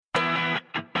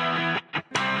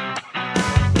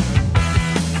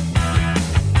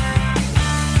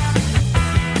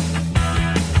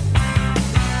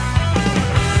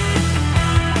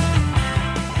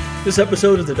This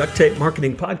episode of the Duct Tape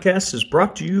Marketing Podcast is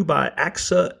brought to you by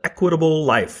AXA Equitable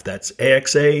Life. That's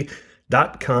AXA.com.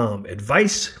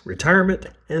 Advice, retirement,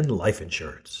 and life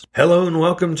insurance. Hello and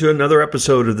welcome to another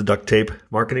episode of the Duct Tape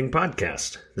Marketing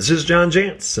Podcast. This is John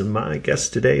Jantsch, and my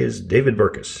guest today is David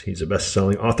Burkus. He's a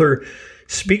best-selling author,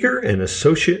 speaker, and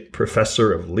associate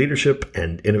professor of leadership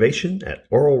and innovation at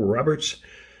Oral Roberts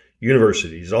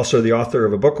University. He's also the author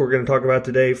of a book we're going to talk about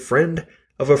today, Friend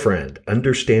of a Friend,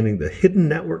 Understanding the Hidden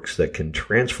Networks That Can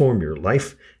Transform Your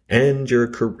Life and Your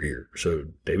Career. So,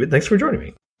 David, thanks for joining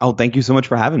me. Oh, thank you so much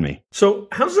for having me. So,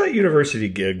 how's that university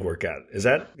gig work out? Is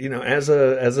that, as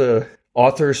a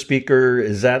author, speaker,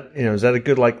 is that a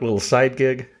good little side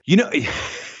gig?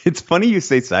 It's funny you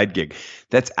say side gig.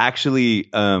 That's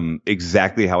actually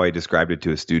exactly how I described it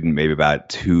to a student maybe about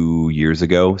 2 years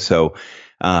ago. So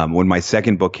when my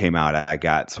second book came out, I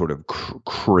got sort of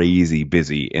crazy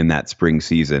busy in that spring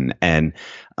season. And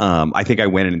I think I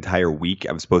went an entire week.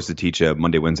 I was supposed to teach a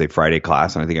Monday, Wednesday, Friday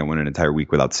class. And I think I went an entire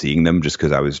week without seeing them just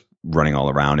because I was running all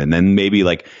around. And then maybe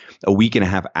like a week and a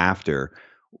half after,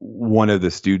 one of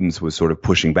the students was sort of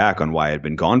pushing back on why I had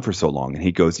been gone for so long. And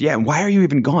he goes, yeah, and why are you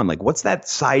even gone? Like, what's that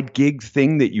side gig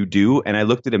thing that you do? And I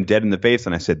looked at him dead in the face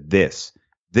and I said, This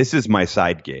is my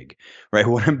side gig, right?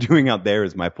 What I'm doing out there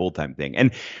is my full-time thing.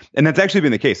 And that's actually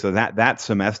been the case. So that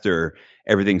semester,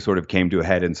 everything sort of came to a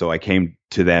head. And so I came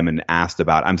to them and asked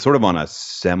about, I'm sort of on a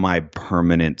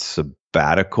semi-permanent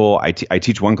sabbatical. I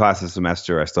teach one class a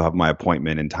semester. I still have my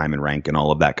appointment and time and rank and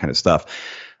all of that kind of stuff.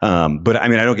 But I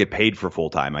mean, I don't get paid for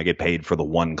full-time. I get paid for the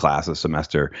one class a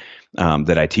semester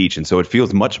that I teach. And so it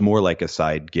feels much more like a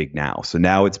side gig now. So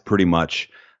now it's pretty much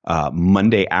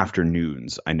Monday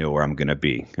afternoons, I know where I'm going to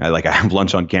be. I have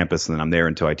lunch on campus and then I'm there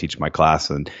until I teach my class,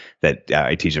 and that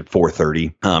I teach at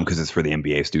 4:30 because it's for the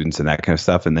MBA students and that kind of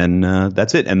stuff. And then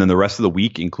that's it. And then the rest of the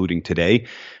week, including today,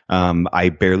 I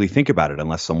barely think about it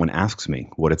unless someone asks me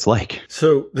what it's like.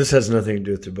 So this has nothing to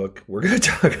do with the book we're going to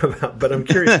talk about, but I'm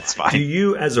curious, That's fine. Do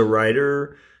you as a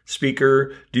writer,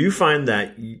 speaker, do you find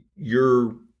that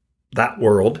that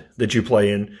world that you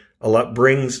play in a lot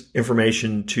brings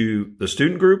information to the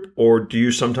student group, or do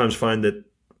you sometimes find that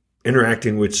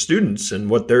interacting with students and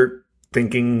what they're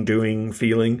thinking, doing,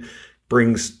 feeling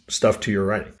brings stuff to your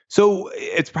writing? So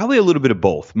it's probably a little bit of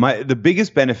both. The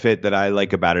biggest benefit that I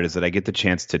like about it is that I get the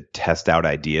chance to test out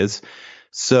ideas.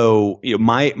 So,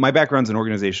 my background's in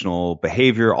organizational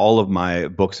behavior. All of my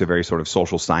books are very sort of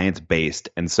social science based.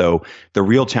 And so the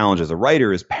real challenge as a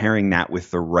writer is pairing that with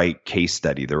the right case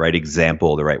study, the right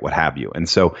example, the right what have you. And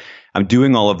so I'm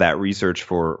doing all of that research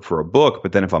for a book.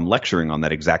 But then if I'm lecturing on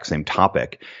that exact same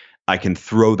topic, I can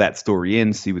throw that story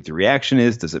in, see what the reaction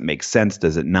is. Does it make sense?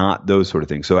 Does it not? Those sort of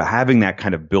things. So having that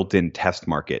kind of built-in test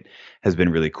market has been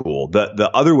really cool. The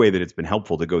other way that it's been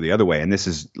helpful to go the other way, and this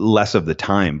is less of the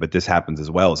time, but this happens as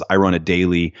well, is I run a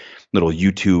daily little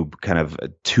YouTube kind of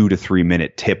 2 to 3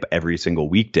 minute tip every single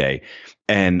weekday.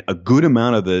 And a good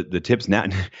amount of the tips now,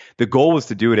 the goal was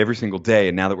to do it every single day.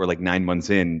 And now that we're like 9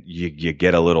 months in, you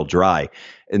get a little dry.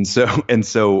 And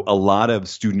so a lot of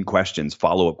student questions,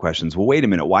 follow-up questions. Well, wait a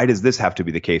minute, why does this have to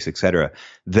be the case, et cetera,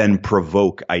 then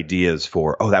provoke ideas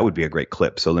for, oh, that would be a great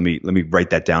clip. So let me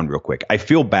write that down real quick. I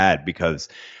feel bad because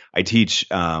I teach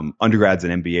undergrads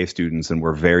and MBA students, and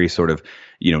we're very sort of,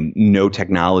 no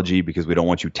technology because we don't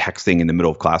want you texting in the middle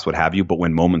of class, what have you. But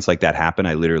when moments like that happen,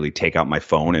 I literally take out my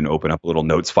phone and open up a little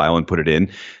notes file and put it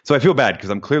in. So I feel bad because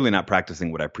I'm clearly not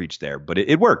practicing what I preach there, but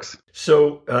it works.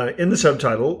 So in the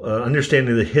subtitle,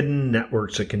 Understanding the Hidden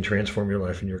Networks That Can Transform Your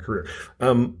Life and Your Career.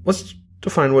 Let's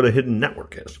define what a hidden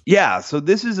network is. Yeah. So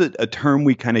this is a term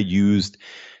we kind of used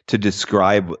to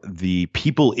describe the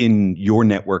people in your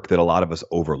network that a lot of us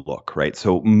overlook, right?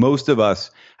 So most of us,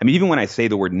 even when I say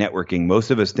the word networking, most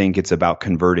of us think it's about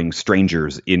converting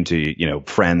strangers into,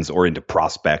 friends or into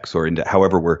prospects or into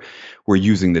however we're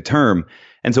using the term.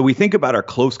 And so we think about our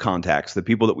close contacts, the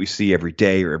people that we see every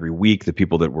day or every week, the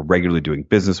people that we're regularly doing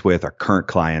business with, our current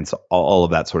clients, all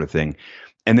of that sort of thing.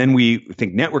 And then we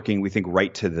think networking, we think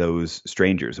right to those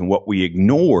strangers. And what we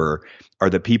ignore are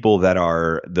the people that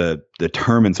are the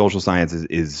term in social science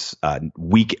is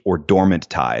weak or dormant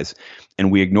ties.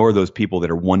 And we ignore those people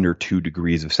that are 1 or 2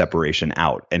 degrees of separation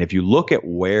out. And if you look at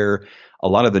where a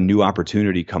lot of the new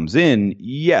opportunity comes in,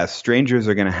 yes, strangers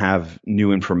are going to have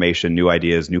new information, new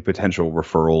ideas, new potential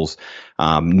referrals,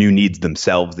 new needs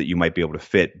themselves that you might be able to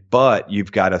fit, but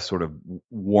you've got to sort of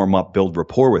warm up, build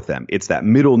rapport with them. It's that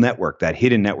middle network, that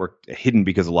hidden network, hidden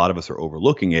because a lot of us are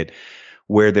overlooking it,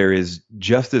 where there is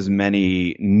just as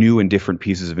many new and different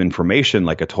pieces of information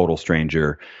like a total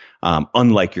stranger,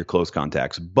 unlike your close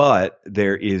contacts. But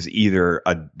there is either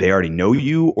they already know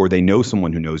you or they know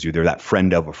someone who knows you. They're that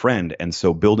friend of a friend. And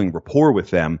so building rapport with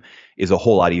them is a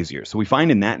whole lot easier. So we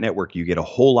find in that network, you get a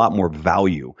whole lot more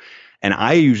value. And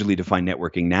I usually define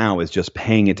networking now as just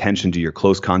paying attention to your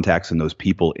close contacts and those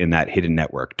people in that hidden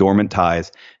network, dormant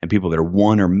ties, and people that are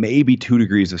 1 or maybe 2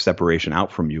 degrees of separation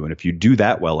out from you. And if you do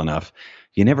that well enough,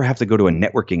 you never have to go to a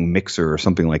networking mixer or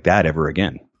something like that ever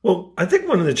again. Well, I think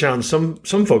one of the challenges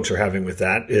some folks are having with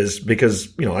that is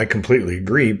because, I completely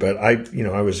agree, but I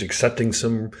was accepting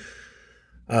some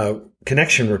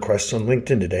connection requests on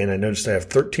LinkedIn today, and I noticed I have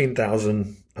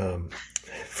 13,000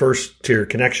 first tier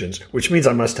connections, which means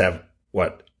I must have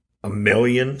what, 1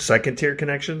 million second tier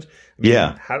connections?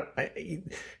 Yeah.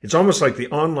 It's almost like the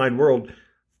online world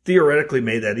theoretically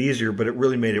made that easier, but it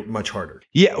really made it much harder.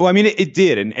 Yeah, well, I mean, it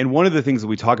did. And one of the things that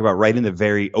we talk about right in the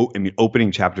very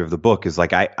opening chapter of the book is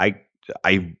like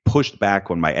I pushed back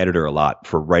on my editor a lot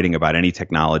for writing about any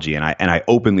technology. And I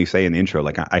openly say in the intro,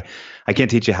 like I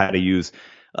can't teach you how to use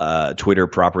Twitter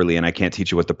properly, and I can't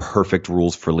teach you what the perfect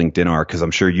rules for LinkedIn are, because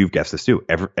I'm sure you've guessed this too.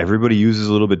 Everybody uses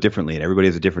a little bit differently, and everybody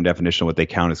has a different definition of what they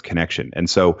count as connection. And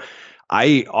so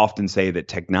I often say that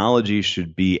technology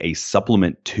should be a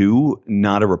supplement to,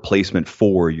 not a replacement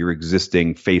for, your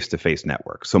existing face-to-face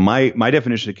network. So my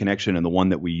definition of connection, and the one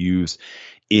that we use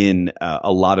in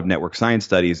a lot of network science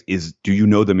studies, is, do you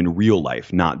know them in real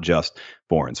life, not just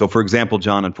foreign? So, for example,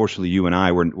 John, unfortunately, you and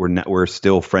I we're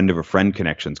still friend of a friend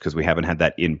connections because we haven't had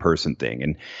that in-person thing,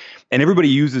 and everybody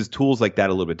uses tools like that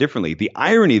a little bit differently. The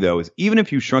irony, though, is even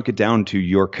if you shrunk it down to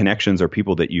your connections or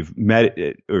people that you've met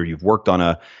or you've worked on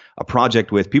a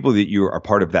project with, people that you are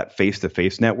part of that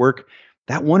face-to-face network,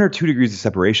 that 1 or 2 degrees of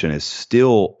separation is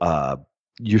still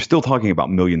you're still talking about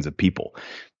millions of people.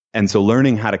 And so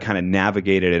learning how to kind of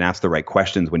navigate it and ask the right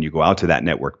questions when you go out to that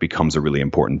network becomes a really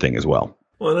important thing as well.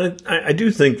 Well, and I do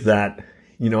think that,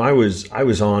 I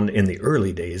was on in the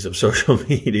early days of social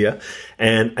media,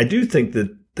 and I do think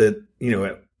that the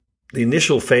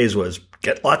initial phase was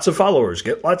get lots of followers,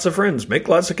 get lots of friends, make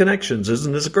lots of connections.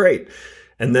 Isn't this great?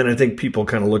 And then I think people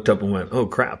kind of looked up and went, oh,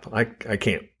 crap, I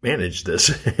can't manage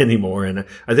this anymore. And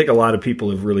I think a lot of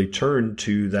people have really turned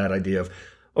to that idea of,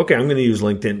 okay, I'm going to use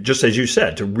LinkedIn, just as you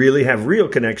said, to really have real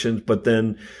connections, but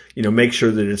then, make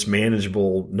sure that it's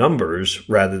manageable numbers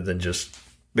rather than just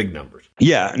big numbers.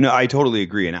 Yeah, no, I totally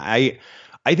agree. And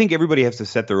I think everybody has to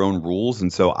set their own rules.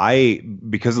 And so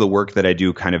because of the work that I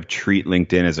do, kind of treat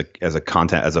LinkedIn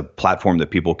as a platform that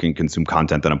people can consume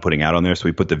content that I'm putting out on there. So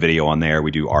we put the video on there,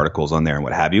 we do articles on there and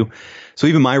what have you. So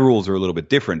even my rules are a little bit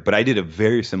different, but I did a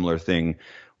very similar thing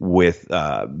with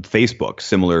Facebook.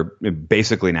 Similar,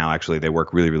 basically now actually they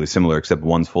work really, really similar, except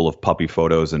one's full of puppy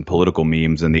photos and political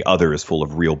memes and the other is full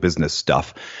of real business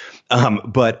stuff.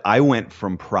 But I went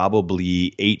from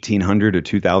probably 1,800 to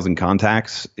 2,000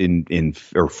 contacts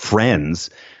or friends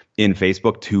in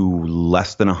Facebook to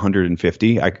less than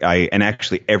 150. And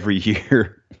actually every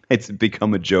year it's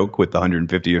become a joke with the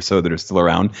 150 or so that are still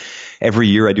around. Every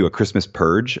year I do a Christmas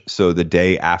purge. So the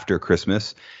day after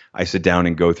Christmas, I sit down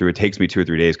and go through. It takes me 2 or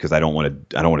 3 days because I don't want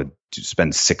to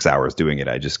spend 6 hours doing it.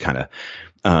 I just kind of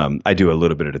I do a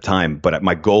little bit at a time. But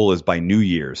my goal is by New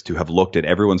Year's to have looked at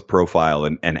everyone's profile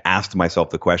and asked myself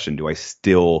the question: do I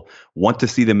still want to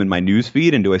see them in my news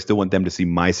feed, and do I still want them to see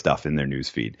my stuff in their news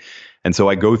feed? And so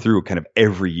I go through kind of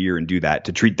every year and do that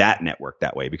to treat that network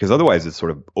that way, because otherwise it's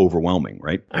sort of overwhelming,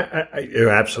 right?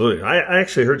 Absolutely. I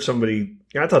actually heard somebody.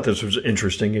 I thought this was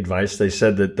interesting advice. They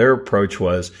said that their approach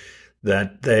was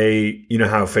that they,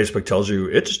 how Facebook tells you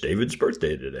it's David's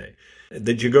birthday today,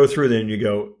 that you go through there and you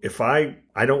go, if I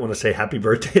don't want to say happy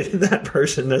birthday to that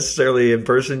person necessarily in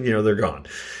person, they're gone.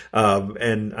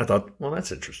 And I thought, well,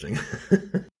 that's interesting.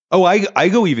 Oh, I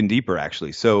go even deeper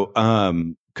actually. So,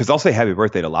 because I'll say happy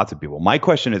birthday to lots of people. My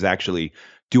question is actually,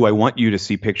 do I want you to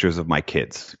see pictures of my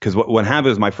kids? Because what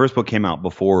happened is my first book came out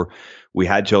before we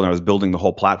had children. I was building the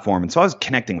whole platform. And so I was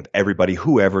connecting with everybody,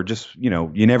 whoever, just,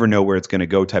 you never know where it's going to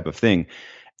go type of thing.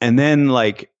 And then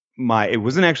it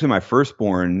wasn't actually my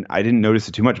firstborn. I didn't notice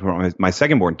it too much. But my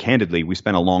secondborn, candidly, we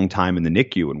spent a long time in the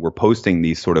NICU and we're posting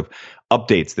these sort of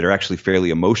updates that are actually fairly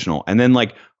emotional. And then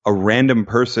a random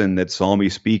person that saw me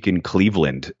speak in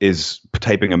Cleveland is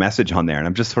typing a message on there. And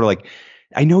I'm just sort of like,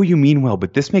 I know you mean well,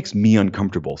 but this makes me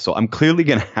uncomfortable. So I'm clearly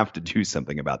going to have to do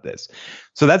something about this.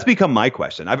 So that's become my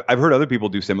question. I've heard other people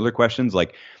do similar questions.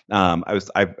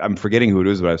 I'm forgetting who it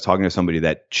is, but I was talking to somebody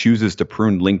that chooses to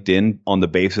prune LinkedIn on the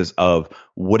basis of,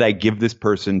 would I give this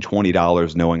person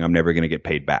 $20 knowing I'm never going to get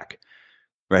paid back?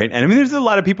 right? And I mean, there's a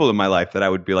lot of people in my life that I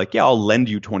would be like, yeah, I'll lend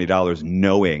you $20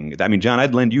 knowing, I mean, John,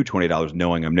 I'd lend you $20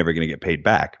 knowing I'm never going to get paid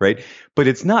back, right? But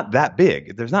it's not that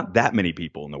big. There's not that many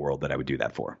people in the world that I would do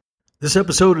that for. This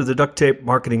episode of the Duct Tape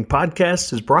Marketing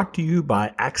Podcast is brought to you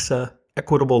by AXA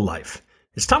Equitable Life.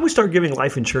 It's time we start giving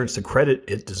life insurance the credit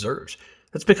it deserves.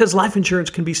 That's because life insurance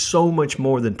can be so much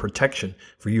more than protection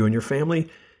for you and your family.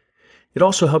 It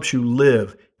also helps you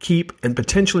live, keep, and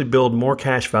potentially build more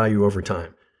cash value over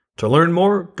time. To learn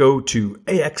more, go to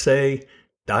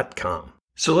AXA.com.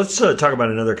 So let's talk about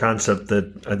another concept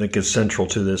that I think is central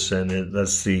to this, and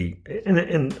that's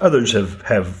and others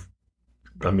have.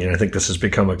 I mean, I think this has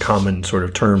become a common sort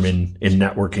of term in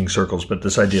networking circles, but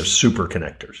this idea of super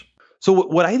connectors. So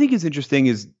what I think is interesting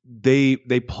is they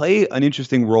play an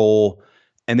interesting role,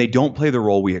 and they don't play the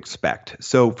role we expect.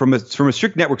 So from a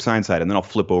strict network science side, and then I'll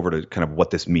flip over to kind of what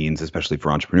this means, especially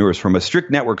for entrepreneurs. From a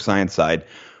strict network science side,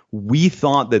 we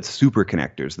thought that super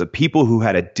connectors, the people who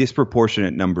had a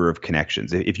disproportionate number of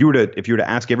connections, if you were to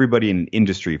ask everybody in an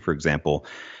industry, for example,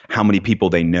 how many people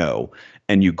they know,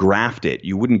 and you graphed it,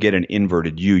 you wouldn't get an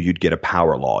inverted U, you'd get a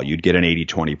power law. You'd get an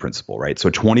 80-20 principle, right? So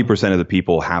 20% of the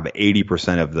people have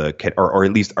 80% of the, or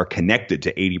at least are connected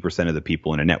to 80% of the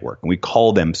people in a network. And we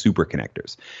call them super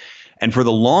connectors. And for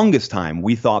the longest time,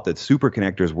 we thought that super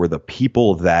connectors were the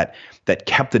people that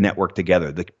kept the network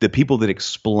together, the people that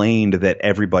explained that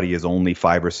everybody is only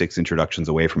 5 or 6 introductions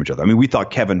away from each other. I mean, we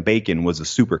thought Kevin Bacon was a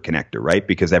super connector, right?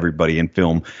 Because everybody in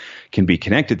film can be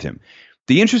connected to him.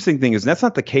 The interesting thing is that's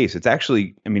not the case. It's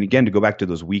actually, I mean, again, to go back to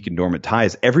those weak and dormant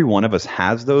ties, every one of us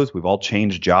has those. We've all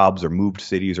changed jobs or moved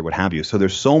cities or what have you. So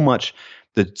there's so much,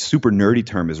 the super nerdy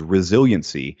term is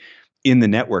resiliency in the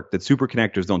network that super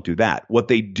connectors don't do that. What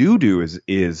they do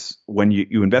is when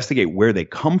you investigate where they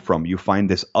come from, you find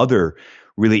this other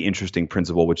really interesting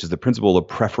principle, which is the principle of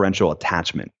preferential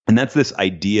attachment. And that's this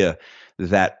idea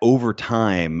that over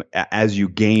time, as you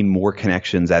gain more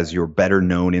connections, as you're better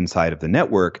known inside of the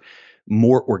network,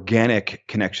 more organic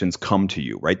connections come to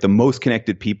you, right? The most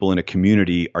connected people in a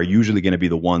community are usually going to be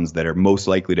the ones that are most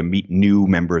likely to meet new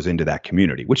members into that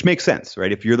community, which makes sense,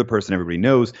 right? If you're the person everybody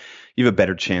knows, you have a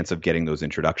better chance of getting those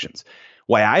introductions.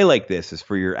 Why I like this is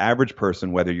for your average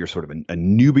person, whether you're sort of a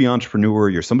newbie entrepreneur,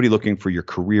 you're somebody looking for your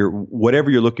career, whatever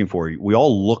you're looking for, we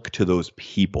all look to those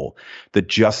people that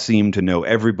just seem to know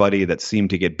everybody, that seem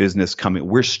to get business coming.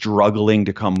 We're struggling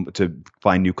to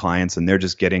find new clients, and they're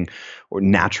just getting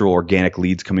natural organic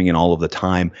leads coming in all of the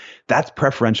time. That's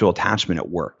preferential attachment at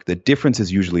work. The difference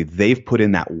is usually they've put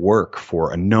in that work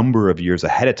for a number of years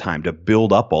ahead of time to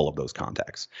build up all of those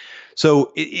contacts.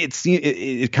 So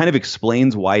it kind of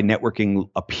explains why networking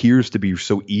appears to be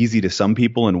so easy to some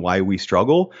people and why we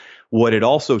struggle. What it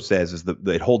also says is that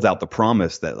it holds out the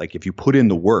promise that, like, if you put in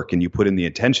the work and you put in the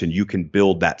attention, you can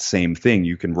build that same thing.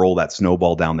 You can roll that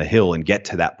snowball down the hill and get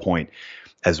to that point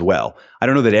as well. I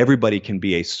don't know that everybody can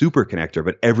be a super connector,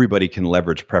 but everybody can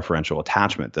leverage preferential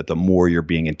attachment, that the more you're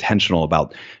being intentional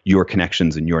about your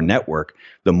connections in your network,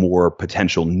 the more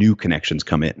potential new connections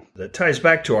come in. That ties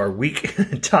back to our weak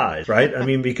ties, right? I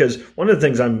mean, because one of the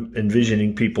things I'm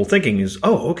envisioning people thinking is,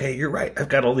 oh, okay, you're right. I've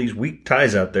got all these weak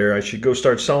ties out there. I should go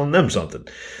start selling them something.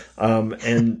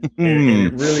 And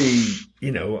it really,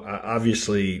 you know,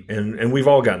 obviously, and we've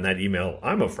all gotten that email.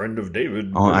 I'm a friend of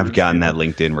David. Oh, I've gotten that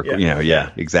LinkedIn,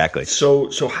 yeah, exactly.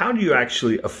 So how do you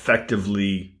actually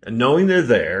effectively, knowing they're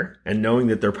there and knowing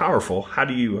that they're powerful, how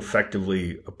do you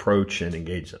effectively approach and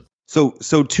engage them?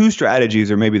 So two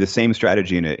strategies, or maybe the same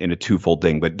strategy in a twofold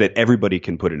thing, but that everybody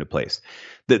can put into place.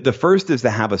 The first is to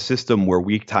have a system where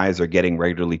weak ties are getting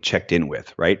regularly checked in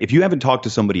with, right? If you haven't talked to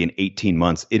somebody in 18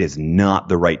 months, it is not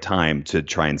the right time to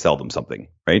try and sell them something,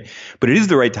 right? But it is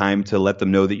the right time to let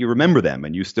them know that you remember them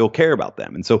and you still care about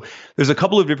them. And so there's a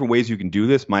couple of different ways you can do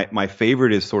this. My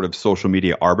favorite is sort of social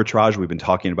media arbitrage. We've been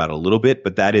talking about it a little bit,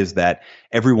 but that is that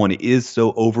everyone is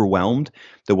so overwhelmed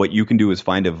that what you can do is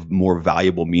find a more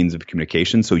valuable means of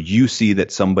communication. So you see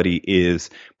that somebody is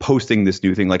posting this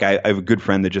new thing. Like I have a good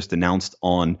friend that just announced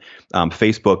on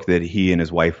Facebook that he and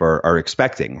his wife are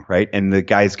expecting, right? And the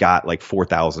guy's got like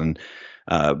 4,000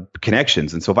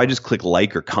 connections. And so if I just click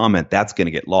like or comment, that's going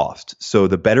to get lost. So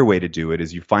the better way to do it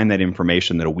is you find that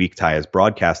information that a weak tie is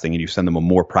broadcasting and you send them a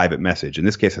more private message. In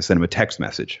this case, I send them a text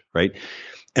message, right?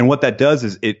 And what that does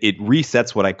is it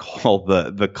resets what I call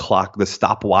the clock, the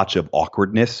stopwatch of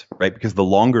awkwardness, right? Because the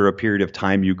longer a period of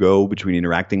time you go between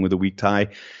interacting with a weak tie,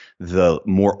 the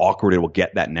more awkward it will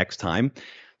get that next time.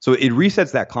 So it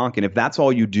resets that clock. And if that's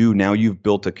all you do, now you've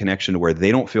built a connection to where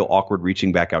they don't feel awkward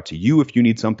reaching back out to you. If you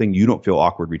need something, you don't feel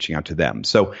awkward reaching out to them.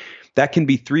 So that can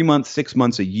be 3 months, 6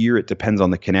 months, a year. It depends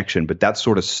on the connection, but that's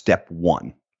sort of step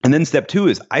one. And then step two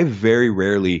is I very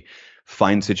rarely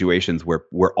find situations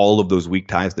where all of those weak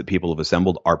ties that people have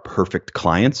assembled are perfect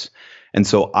clients. And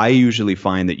so I usually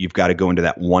find that you've got to go into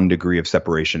that 1 degree of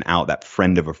separation out, that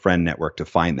friend of a friend network to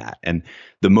find that. And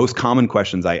the most common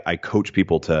questions I coach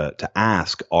people to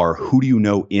ask are, who do you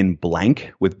know in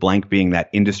blank, with blank being that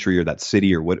industry or that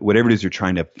city or whatever it is you're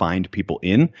trying to find people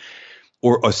in.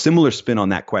 Or a similar spin on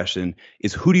that question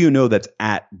is, who do you know that's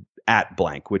at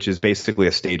blank, which is basically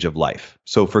a stage of life.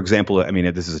 So for example, I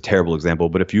mean, this is a terrible example,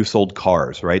 but if you sold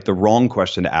cars, right, the wrong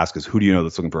question to ask is, who do you know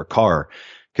that's looking for a car?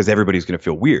 Because everybody's going to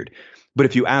feel weird. But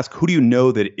if you ask, who do you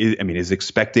know that is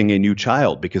expecting a new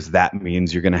child? Because that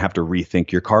means you're going to have to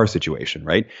rethink your car situation,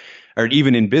 right? Or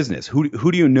even in business, who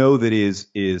do you know that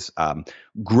is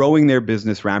growing their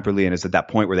business rapidly and is at that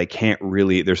point where they can't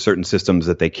really, there's certain systems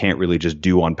that they can't really just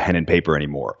do on pen and paper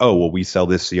anymore. Oh, well, we sell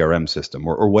this CRM system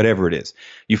or whatever it is.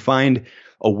 You find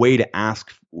a way to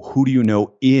ask, who do you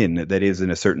know that is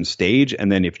in a certain stage? And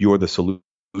then if you're the solution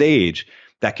stage,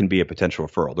 that can be a potential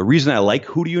referral. The reason I like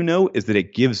who do you know is that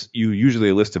it gives you usually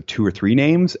a list of 2 or 3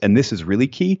 names. And this is really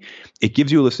key. It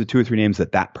gives you a list of 2 or 3 names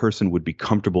that person would be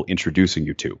comfortable introducing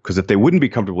you to. Because if they wouldn't be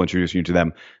comfortable introducing you to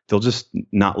them, they'll just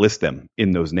not list them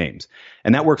in those names.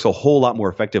 And that works a whole lot more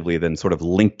effectively than sort of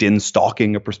LinkedIn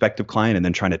stalking a prospective client and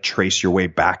then trying to trace your way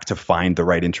back to find the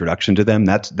right introduction to them.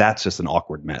 That's just an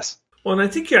awkward mess. Well, and I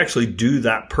think you actually do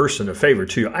that person a favor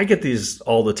too. I get these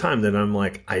all the time that I'm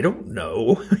like, I don't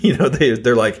know.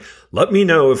 They're like, let me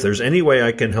know if there's any way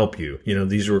I can help you.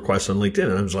 These requests on LinkedIn.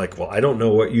 And I was like, well, I don't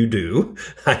know what you do.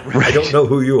 I don't know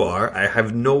who you are. I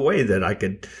have no way that I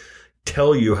could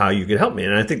tell you how you could help me.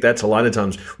 And I think that's a lot of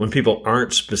times when people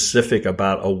aren't specific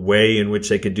about a way in which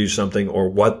they could do something or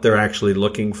what they're actually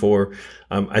looking for.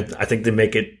 I think they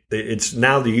make it's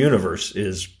now the universe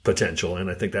is potential.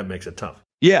 And I think that makes it tough.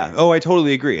 Yeah. Oh, I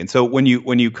totally agree. And so when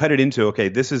you cut it into, okay,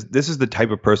 this is the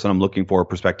type of person I'm looking for, a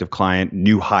prospective client,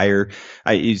 new hire.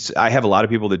 I have a lot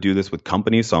of people that do this with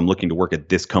companies. So I'm looking to work at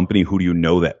this company. Who do you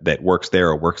know that works there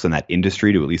or works in that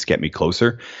industry to at least get me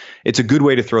closer? It's a good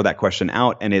way to throw that question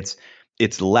out, and it's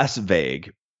less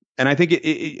vague. And I think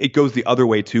it goes the other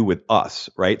way too with us,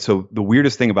 right? So the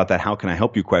weirdest thing about that, how can I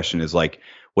help you question is like,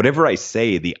 whatever I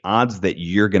say, the odds that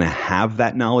you're going to have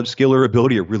that knowledge, skill, or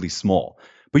ability are really small.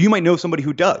 But you might know somebody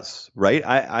who does, right?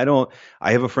 I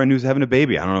have a friend who's having a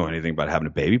baby. I don't know anything about having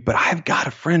a baby, but I've got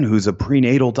a friend who's a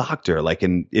prenatal doctor.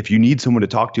 And if you need someone to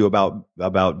talk to about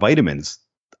vitamins,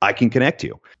 I can connect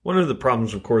you. One of the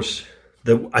problems, of course,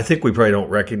 that I think we probably don't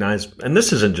recognize, and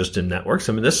this isn't just in networks.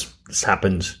 I mean, this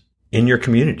happens in your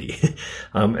community.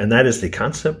 And that is the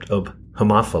concept of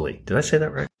homophily. Did I say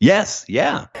that right? Yes.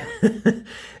 Yeah.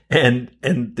 And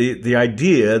the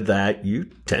idea that you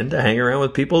tend to hang around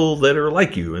with people that are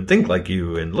like you and think like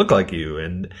you and look like you,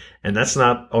 and that's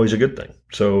not always a good thing.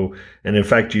 So, and in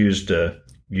fact, used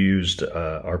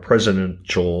our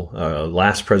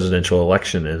last presidential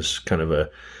election as kind of a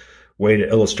way to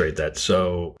illustrate that.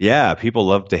 So yeah, people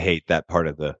love to hate that part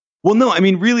of the. Well, no, I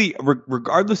mean, really,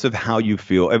 regardless of how you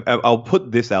feel, I'll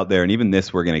put this out there, and even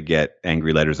this we're going to get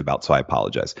angry letters about, so I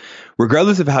apologize.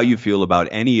 Regardless of how you feel about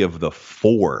any of the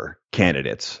 4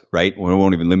 candidates, right? We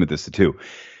won't even limit this to 2.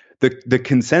 The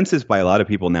consensus by a lot of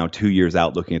people now 2 years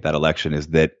out looking at that election is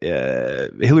that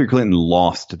Hillary Clinton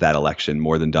lost that election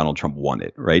more than Donald Trump won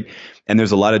it, right? And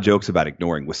there's a lot of jokes about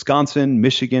ignoring Wisconsin,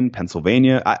 Michigan,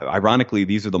 Pennsylvania. Ironically,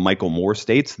 these are the Michael Moore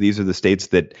states. These are the states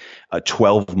that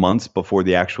 12 months before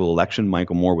the actual election,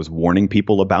 Michael Moore was warning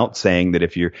people about, saying that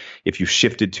if you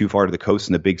shifted too far to the coast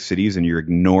in the big cities and you're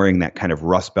ignoring that kind of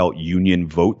Rust Belt Union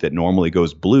vote that normally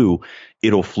goes blue,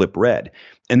 it'll flip red.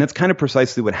 And that's kind of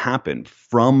precisely what happened.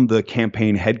 From the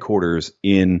campaign headquarters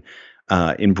in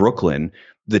Brooklyn,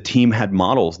 the team had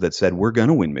models that said, we're going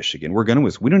to win Michigan. We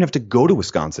don't have to go to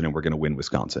Wisconsin and we're going to win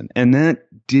Wisconsin. And that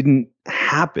didn't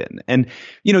happen. And,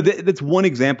 that's one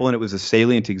example, and it was a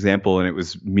salient example, and it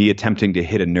was me attempting to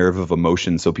hit a nerve of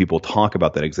emotion so people talk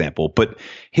about that example. But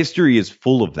history is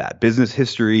full of that. Business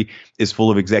history is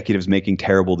full of executives making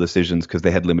terrible decisions because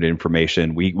they had limited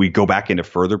information. We go back into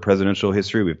further presidential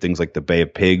history. We have things like the Bay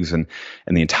of Pigs and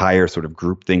the entire sort of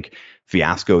groupthink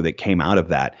fiasco that came out of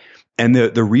that. And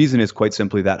the reason is quite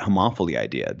simply that homophily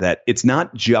idea, that it's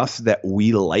not just that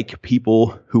we like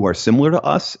people who are similar to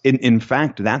us. In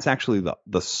fact, that's actually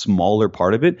the smaller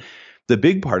part of it. The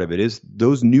big part of it is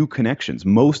those new connections.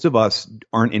 Most of us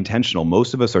aren't intentional.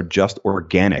 Most of us are just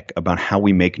organic about how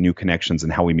we make new connections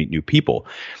and how we meet new people.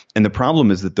 And the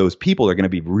problem is that those people are going to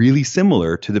be really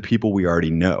similar to the people we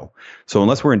already know. So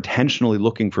unless we're intentionally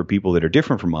looking for people that are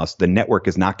different from us, the network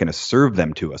is not going to serve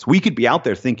them to us. We could be out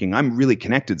there thinking, I'm really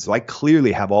connected, so I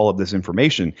clearly have all of this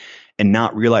information. and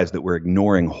not realize that we're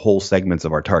ignoring whole segments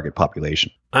of our target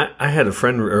population. I had a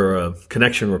friend or a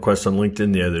connection request on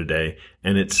LinkedIn the other day,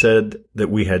 and it said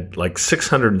that we had like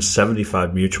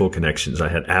 675 mutual connections. I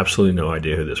had absolutely no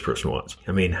idea who this person was.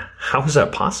 I mean, how is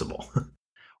that possible?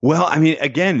 Well, I mean,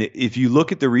 again, if you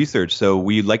look at the research, so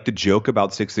we like to joke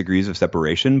about 6 degrees of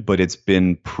separation, but it's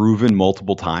been proven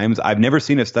multiple times. I've never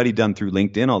seen a study done through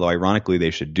LinkedIn, although ironically they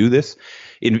should do this.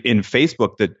 In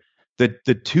Facebook,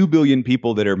 the 2 billion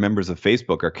people that are members of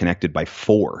Facebook are connected by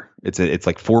 4. It's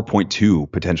like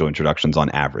 4.2 potential introductions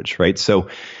on average, right? So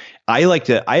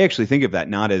I actually think of that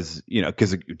not as,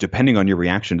 because depending on your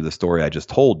reaction to the story I just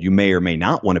told, you may or may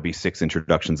not want to be 6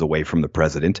 introductions away from the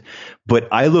president. But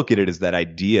I look at it as that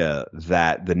idea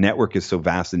that the network is so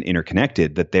vast and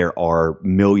interconnected that there are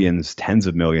millions, tens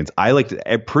of millions. I like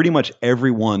to pretty much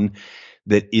everyone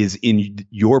that is in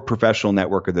your professional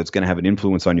network or that's going to have an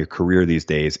influence on your career these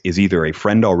days is either a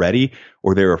friend already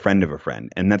or they're a friend of a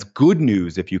friend. And that's good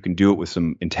news if you can do it with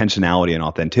some intentionality and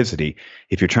authenticity.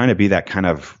 If you're trying to be that kind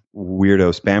of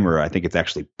weirdo spammer, I think it's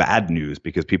actually bad news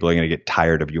because people are going to get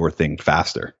tired of your thing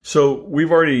faster. So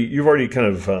you've already kind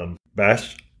of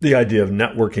bashed the idea of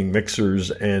networking mixers,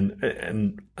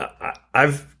 and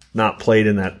I've not played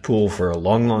in that pool for a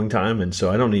long, long time. And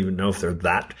so I don't even know if they're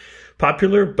that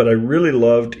popular, but I really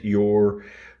loved your,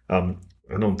 I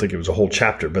don't think it was a whole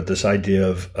chapter, but this idea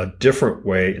of a different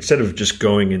way, instead of just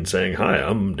going and saying, hi,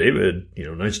 I'm David,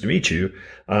 nice to meet you.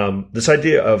 This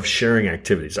idea of sharing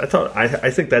activities. I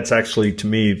think that's actually, to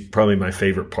me, probably my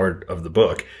favorite part of the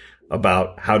book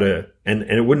about how to, and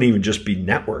it wouldn't even just be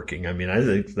networking. I mean, I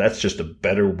think that's just a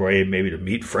better way maybe to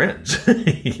meet friends,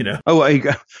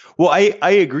 Oh, I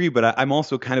agree, but I'm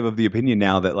also kind of the opinion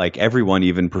now that like everyone,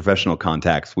 even professional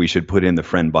contacts, we should put in the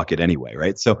friend bucket anyway,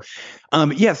 right? So,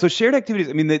 so shared activities,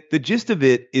 I mean, the gist of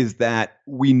it is that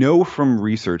we know from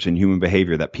research in human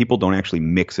behavior that people don't actually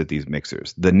mix at these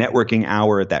mixers. The networking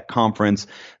hour at that conference,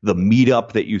 the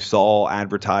meetup that you saw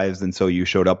advertised, and so you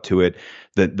showed up to it,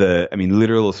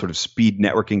 literal sort of speed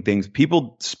networking things.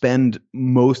 People spend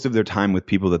most of their time with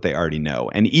people that they already know.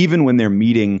 And even when they're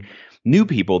meeting new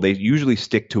people, they usually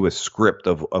stick to a script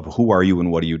of who are you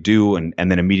and what do you do, and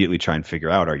then immediately try and figure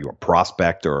out, are you a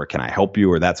prospect or can I help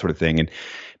you or that sort of thing. And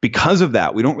because of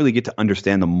that, we don't really get to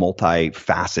understand the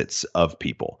multi-facets of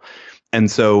people. And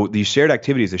so these shared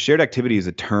activities, a shared activity is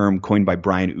a term coined by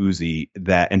Brian Uzi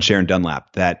and Sharon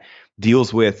Dunlap that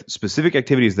deals with specific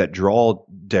activities that draw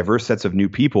diverse sets of new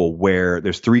people, where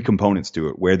there's 3 components to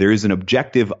it, where there is an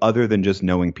objective other than just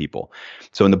knowing people.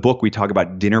 So in the book, we talk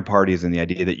about dinner parties and the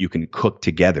idea that you can cook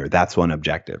together. That's one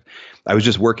objective. I was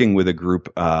just working with a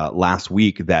group last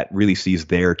week that really sees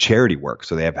their charity work.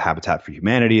 So they have Habitat for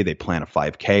Humanity, they plan a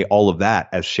 5K, all of that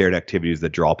as shared activities that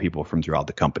draw people from throughout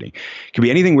the company. It could be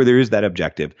anything where there is that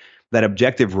objective. That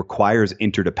objective requires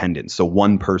interdependence. So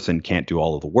one person can't do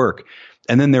all of the work.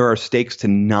 And then there are stakes to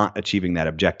not achieving that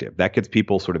objective. That gets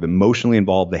people sort of emotionally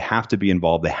involved. They have to be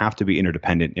involved. They have to be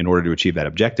interdependent in order to achieve that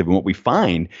objective. And what we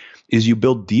find is you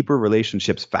build deeper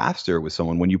relationships faster with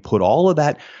someone when you put all of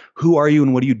that, who are you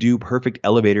and what do you do, perfect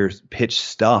elevator pitch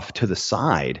stuff to the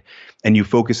side, and you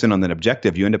focus in on that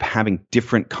objective. You end up having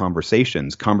different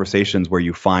conversations where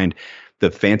you find the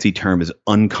fancy term is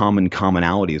uncommon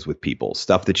commonalities with people,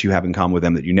 stuff that you have in common with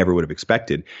them that you never would have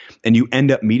expected. And you end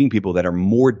up meeting people that are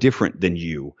more different than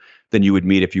you would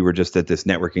meet if you were just at this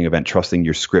networking event, trusting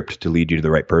your script to lead you to the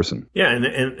right person. Yeah.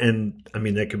 And I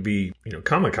mean, that could be,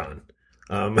 Comic-Con.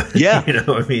 Yeah.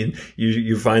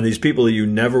 You find these people that you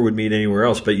never would meet anywhere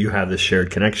else, but you have this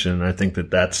shared connection. And I think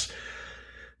that's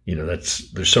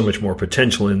there's so much more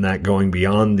potential in that, going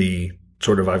beyond the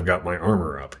sort of I've got my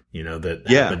armor up, that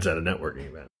happens at a networking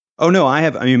event. Oh no,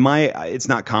 it's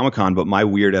not Comic-Con, but my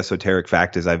weird esoteric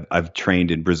fact is I've trained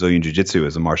in Brazilian Jiu-Jitsu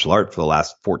as a martial art for the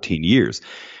last 14 years.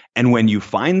 And when you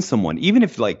find someone, even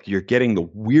if like you're getting the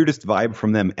weirdest vibe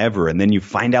from them ever, and then you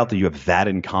find out that you have that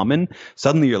in common,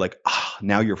 suddenly you're like,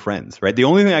 now you're friends, right? The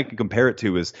only thing I can compare it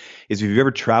to is if you've ever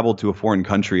traveled to a foreign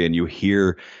country and you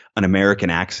hear an American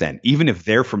accent, even if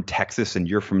they're from Texas and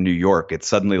you're from New York, it's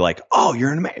suddenly like, oh,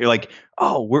 you're like,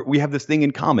 oh, we have this thing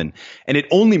in common. And it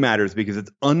only matters because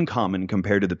it's uncommon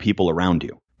compared to the people around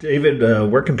you. David,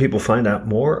 where can people find out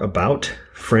more about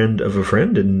Friend of a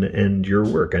Friend and your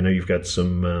work? I know you've got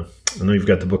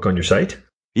the book on your site.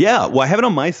 Yeah, well, I have it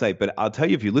on my site, but I'll tell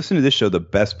you, if you listen to this show, the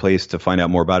best place to find out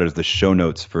more about it is the show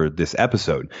notes for this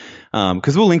episode,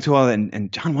 because we'll link to all that,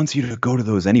 and John wants you to go to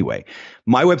those anyway.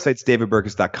 My website's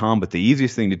davidburkus.com, but the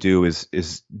easiest thing to do is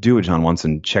do what John wants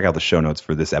and check out the show notes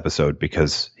for this episode,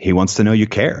 because he wants to know you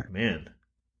care. Man,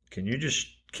 can you just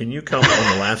Can you come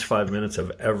on the last 5 minutes of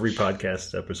every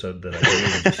podcast episode that I do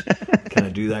and just kind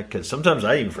of do that? Because sometimes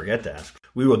I even forget to ask.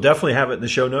 We will definitely have it in the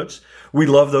show notes. We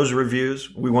love those reviews.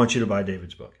 We want you to buy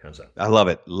David's book. How's that? I love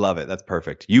it. Love it. That's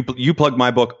perfect. You plug my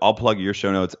book. I'll plug your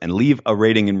show notes and leave a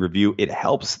rating and review. It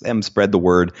helps them spread the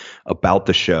word about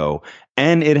the show,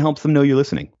 and it helps them know you're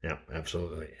listening. Yeah,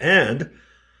 absolutely. And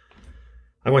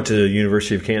I went to the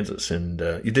University of Kansas, and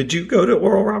did you go to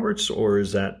Oral Roberts, or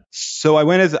is that? So I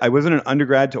was an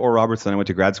undergrad to Oral Roberts, and I went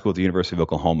to grad school at the University of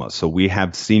Oklahoma. So we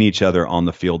have seen each other on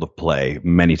the field of play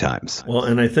many times. Well,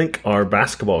 and I think our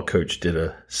basketball coach did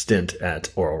a stint at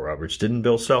Oral Roberts, didn't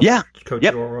Bill Self? Yeah, coach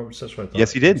at Oral Roberts. That's what I thought.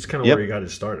 Yes, he did. It's kind of where he got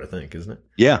his start, I think, isn't it?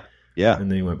 Yeah. And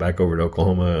then he went back over to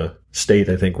Oklahoma State,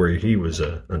 I think, where he was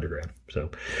an undergrad. So.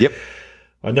 Yep.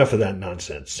 Enough of that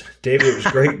nonsense. David, it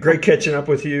was great catching up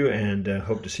with you, and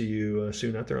hope to see you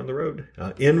soon out there on the road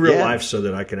in real life so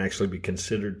that I can actually be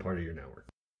considered part of your network.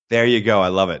 There you go. I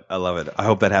love it. I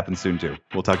hope that happens soon, too.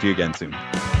 We'll talk to you again soon.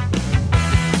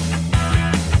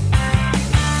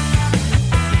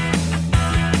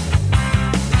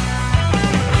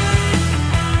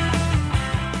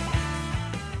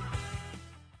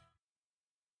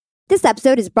 This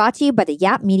episode is brought to you by the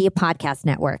Yap Media Podcast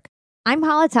Network. I'm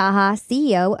Hala Taha,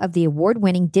 CEO of the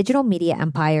award-winning digital media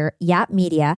empire, Yap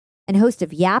Media, and host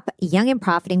of Yap Young and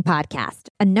Profiting Podcast,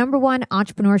 a #1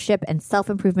 entrepreneurship and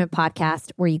self-improvement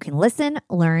podcast where you can listen,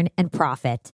 learn, and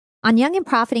profit. On Young and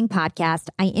Profiting Podcast,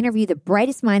 I interview the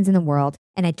brightest minds in the world,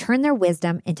 and I turn their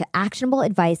wisdom into actionable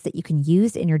advice that you can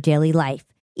use in your daily life.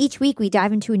 Each week, we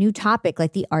dive into a new topic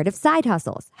like the art of side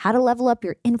hustles, how to level up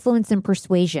your influence and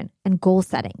persuasion, and goal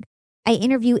setting. I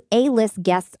interview A-list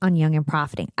guests on Young and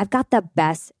Profiting. I've got the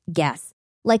best guests,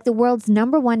 like the world's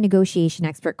 #1 negotiation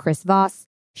expert, Chris Voss,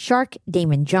 Shark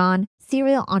Damon John,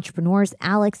 serial entrepreneurs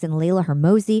Alex and Layla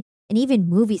Hermosi, and even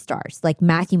movie stars like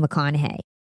Matthew McConaughey.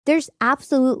 There's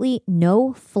absolutely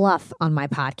no fluff on my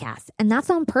podcast, and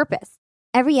that's on purpose.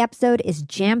 Every episode is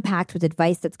jam-packed with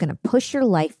advice that's going to push your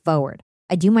life forward.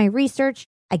 I do my research,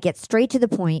 I get straight to the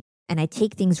point, and I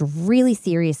take things really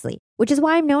seriously, which is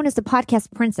why I'm known as the podcast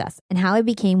princess and how I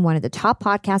became one of the top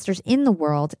podcasters in the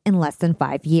world in less than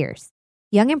 5 years.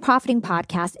 Young and Profiting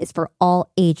Podcast is for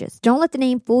all ages. Don't let the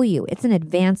name fool you. It's an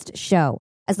advanced show.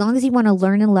 As long as you want to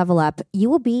learn and level up, you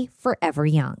will be forever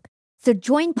young. So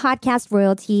join podcast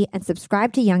royalty and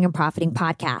subscribe to Young and Profiting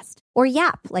Podcast, or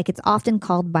YAP, like it's often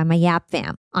called by my YAP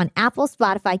fam, on Apple,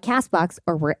 Spotify, CastBox,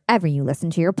 or wherever you listen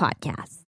to your podcasts.